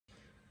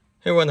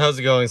Hey everyone, how's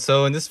it going?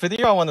 So in this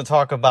video, I want to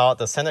talk about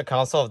the center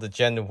console of the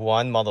Gen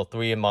 1, Model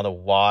 3, and Model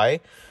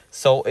Y.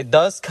 So it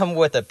does come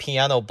with a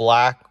piano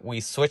black. We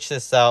switched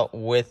this out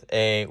with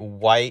a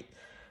white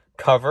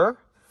cover.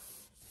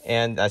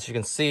 And as you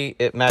can see,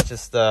 it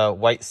matches the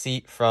white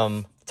seat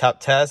from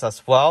TapTes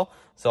as well.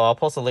 So I'll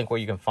post a link where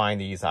you can find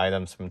these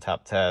items from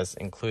TapTes,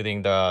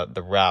 including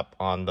the wrap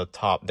on the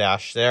top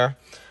dash there.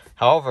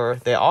 However,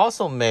 they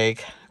also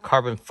make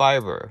carbon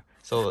fiber.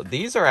 So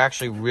these are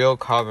actually real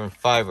carbon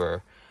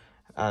fiber.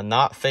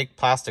 Not fake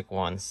plastic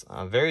ones.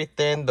 Very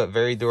thin but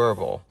very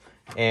durable.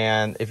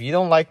 And if you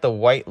don't like the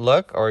white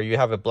look, or you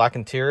have a black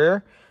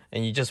interior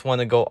and you just want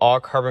to go all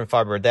carbon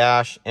fiber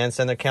dash and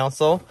center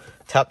console,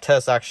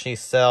 TapTes actually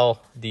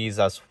sell these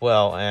as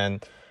well.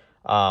 And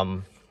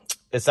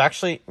it's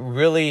actually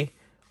really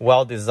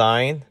well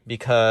designed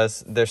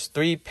because there's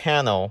 3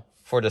 panels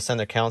for the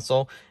center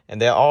console,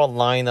 and they all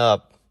line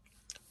up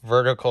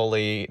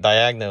vertically,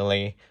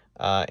 diagonally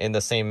in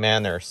the same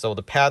manner. So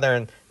the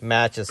pattern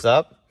matches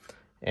up.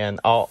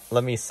 And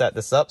let me set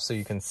this up so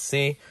you can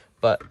see.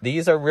 But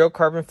these are real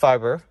carbon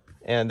fiber,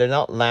 and they're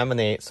not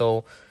laminate.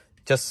 So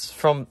just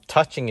from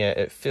touching it,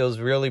 it feels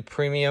really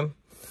premium.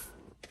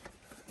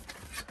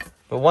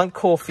 But one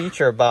cool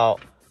feature about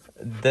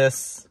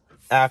this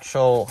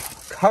actual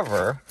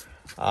cover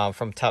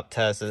from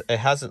TapTes is it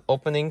has an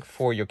opening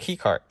for your key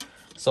card.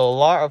 So a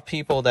lot of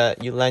people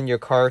that you lend your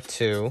car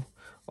to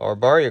or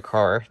borrow your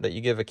car that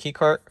you give a key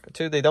card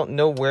to, they don't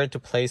know where to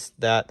place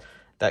that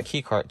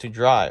key card to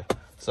drive.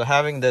 So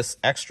having this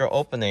extra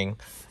opening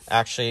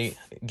actually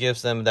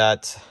gives them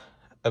that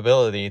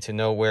ability to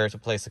know where to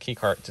place the key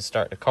card to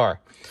start the car.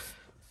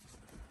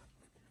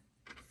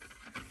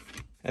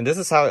 And this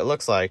is how it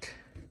looks like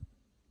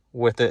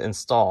with it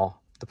installed.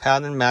 The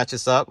pattern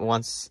matches up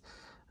once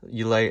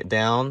you lay it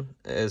down.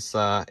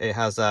 It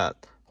has that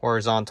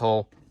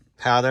horizontal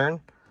pattern.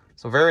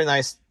 So very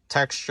nice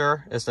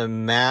texture. It's a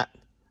matte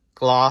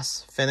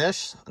gloss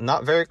finish,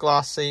 not very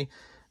glossy.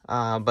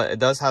 But it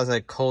does have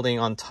a coating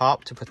on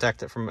top to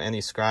protect it from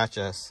any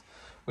scratches,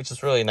 which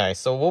is really nice.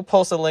 So we'll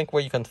post a link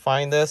where you can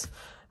find this.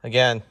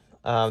 Again,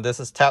 this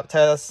is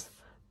TapTes.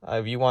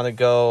 If you want to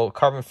go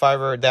carbon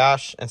fiber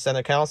dash and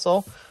center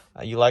console,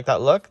 you like that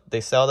look,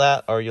 they sell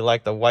that. Or you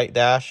like the white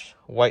dash,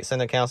 white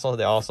center console,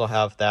 they also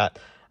have that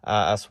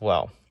as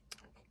well.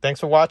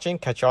 Thanks for watching.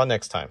 Catch y'all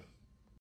next time.